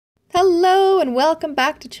and welcome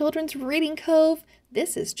back to Children's Reading Cove.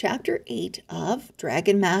 This is Chapter 8 of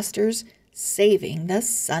Dragon Masters Saving the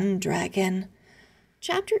Sun Dragon.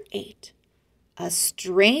 Chapter 8, A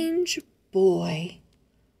Strange Boy.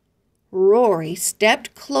 Rori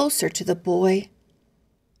stepped closer to the boy.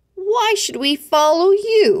 "Why should we follow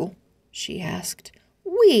you?" she asked.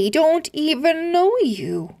 "We don't even know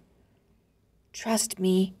you." "Trust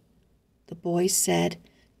me," the boy said,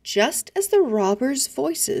 just as the robbers'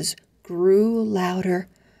 voices grew louder.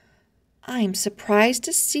 "I'm surprised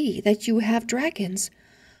to see that you have dragons,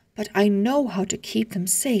 but I know how to keep them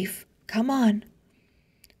safe. Come on."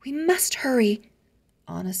 "We must hurry,"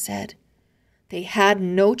 Anna said. They had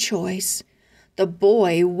no choice. The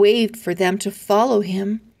boy waved for them to follow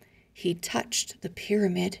him. He touched the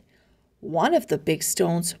pyramid. One of the big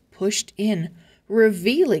stones pushed in,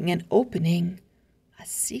 revealing an opening. A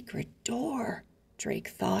secret door, Drake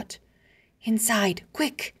thought. "Inside,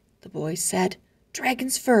 quick," the boy said.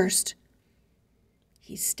 "Dragons first."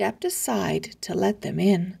 He stepped aside to let them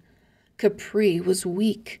in. Kepri was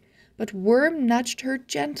weak, but Worm nudged her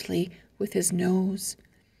gently with his nose.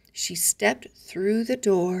 She stepped through the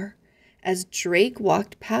door. As Drake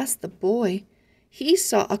walked past the boy, he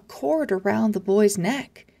saw a cord around the boy's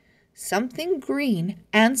neck. Something green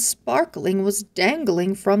and sparkling was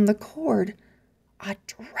dangling from the cord. A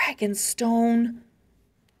dragon stone.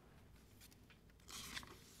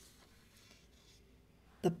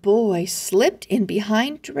 The boy slipped in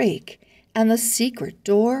behind Drake, and the secret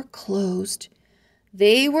door closed.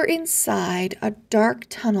 They were inside a dark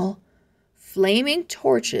tunnel. Flaming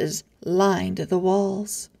torches lined the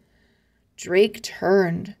walls. Drake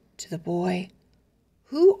turned to the boy.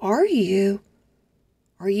 "Who are you?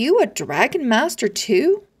 Are you a dragon master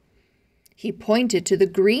too?" He pointed to the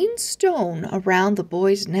green stone around the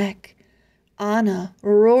boy's neck. Anna,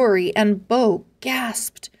 Rori, and Bo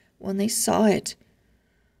gasped when they saw it.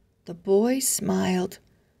 The boy smiled.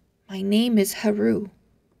 "My name is Haru,"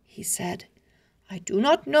 he said. "I do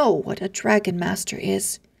not know what a dragon master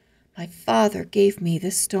is. My father gave me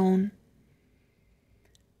this stone."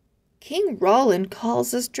 "King Roland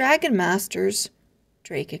calls us dragon masters,"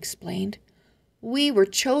 Drake explained. "We were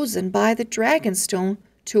chosen by the dragon stone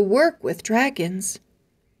to work with dragons."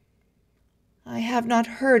 "I have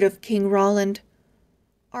not heard of King Roland.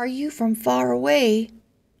 Are you from far away?"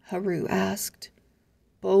 Haru asked.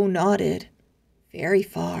 Bo nodded. "Very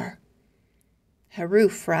far." Haru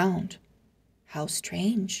frowned. "How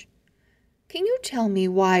strange. Can you tell me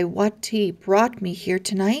why Wati brought me here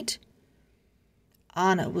tonight?"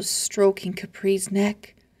 Anna was stroking Kepri's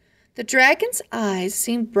neck. The dragon's eyes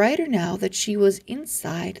seemed brighter now that she was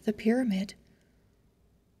inside the pyramid.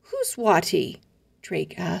 "Who's Wati?"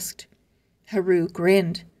 Drake asked. Haru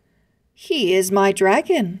grinned. "He is my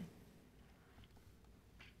dragon."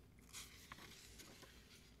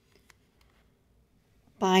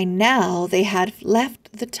 By now they had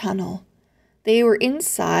left the tunnel. They were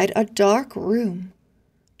inside a dark room.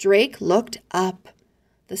 Drake looked up.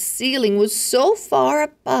 The ceiling was so far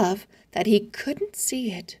above that he couldn't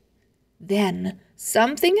see it. Then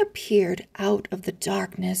something appeared out of the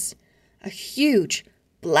darkness. A huge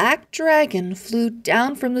black dragon flew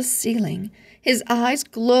down from the ceiling. His eyes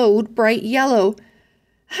glowed bright yellow.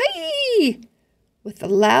 "Hi!" With a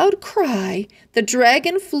loud cry, the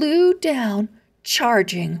dragon flew down,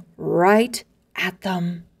 charging right at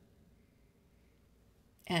them.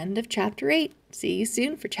 End of Chapter 8. See you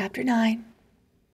soon for Chapter 9.